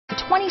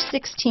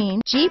2016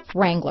 Jeep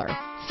Wrangler.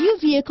 Few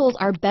vehicles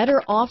are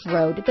better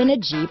off-road than a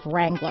Jeep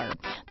Wrangler.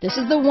 This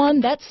is the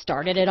one that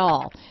started it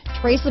all.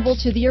 Traceable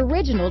to the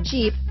original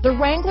Jeep, the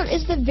Wrangler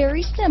is the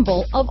very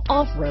symbol of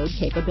off-road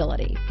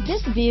capability.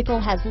 This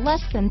vehicle has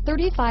less than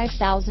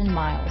 35,000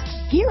 miles.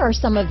 Here are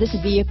some of this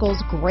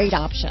vehicle's great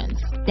options: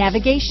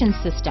 navigation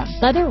system,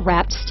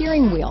 leather-wrapped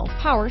steering wheel,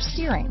 power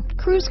steering,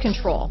 cruise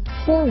control,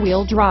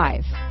 four-wheel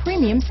drive,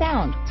 premium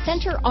sound,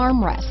 center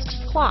armrest,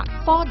 clock,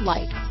 fog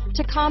lights,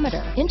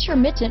 tachometer,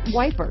 intermittent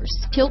wipers,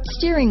 tilt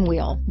steering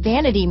wheel,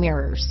 vanity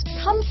mirrors.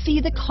 Come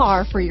see the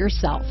car for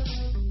yourself.